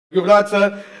Yuvraj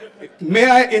sir, may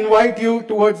I invite you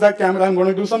towards that camera? I'm going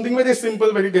to do something very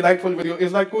simple, very delightful video.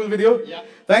 Is that cool video? Yeah.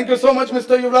 Thank you so much,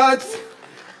 Mr. Yuvraj.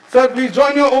 Sir, please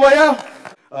join me over here.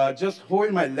 Just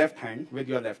hold my left hand with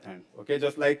your left hand. Okay,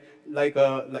 just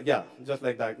just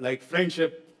like that, like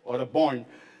friendship or a bond.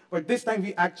 But this time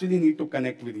we actually need to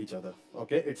connect with each other.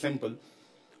 Okay, it's simple.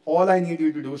 All I need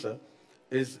you to do, sir,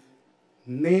 is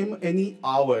name any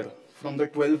hour from the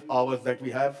 12 hours that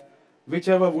we have,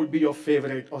 whichever would be your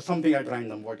favorite or something at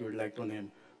random, what you would like to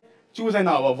name. Choose an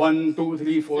hour, 1, 2,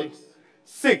 3, 4,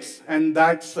 6, and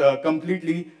that's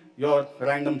completely your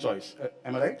random choice.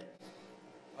 Am I right?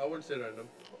 I would say random.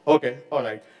 Okay, all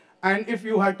right. And if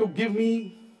you had to give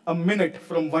me a minute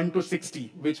from 1 to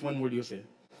 60, which one would you say?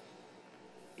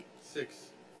 6.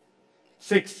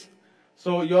 6.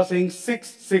 So you're saying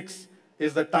 6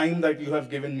 is the time that you have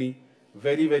given me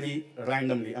very, very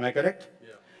randomly. Am I correct?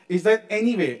 Yeah. Is there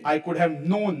any way I could have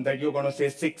known that you're going to say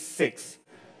 6?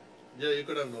 Yeah, you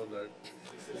could have known that.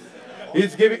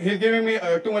 He's giving me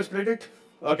too much credit.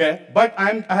 Okay, but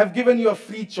I have given you a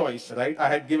free choice, right? I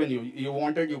had given you. You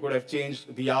wanted, you could have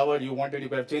changed the hour. You wanted, you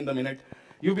could have changed the minute.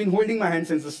 You've been holding my hand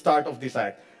since the start of this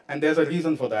act, and there's a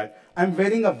reason for that. I'm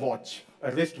wearing a watch,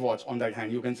 a wristwatch on that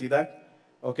hand. You can see that?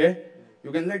 Okay?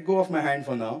 You can let go of my hand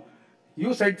for now.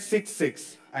 You said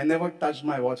 6. I never touched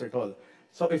my watch at all.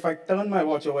 So if I turn my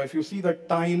watch over, if you see the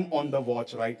time on the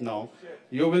watch right now,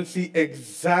 you will see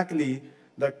exactly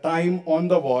the time on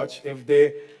the watch. If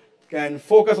they can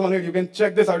focus on it, you can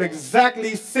check this out.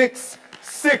 Exactly 6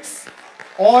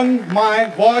 on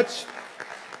my watch.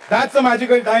 That's the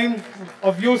magical time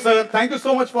of you, sir. Thank you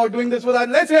so much for doing this with us.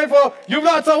 Let's hear it for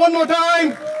Yuvraj sir one more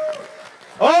time.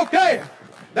 Okay,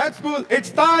 that's cool. It's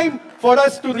time for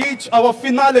us to reach our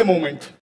finale moment.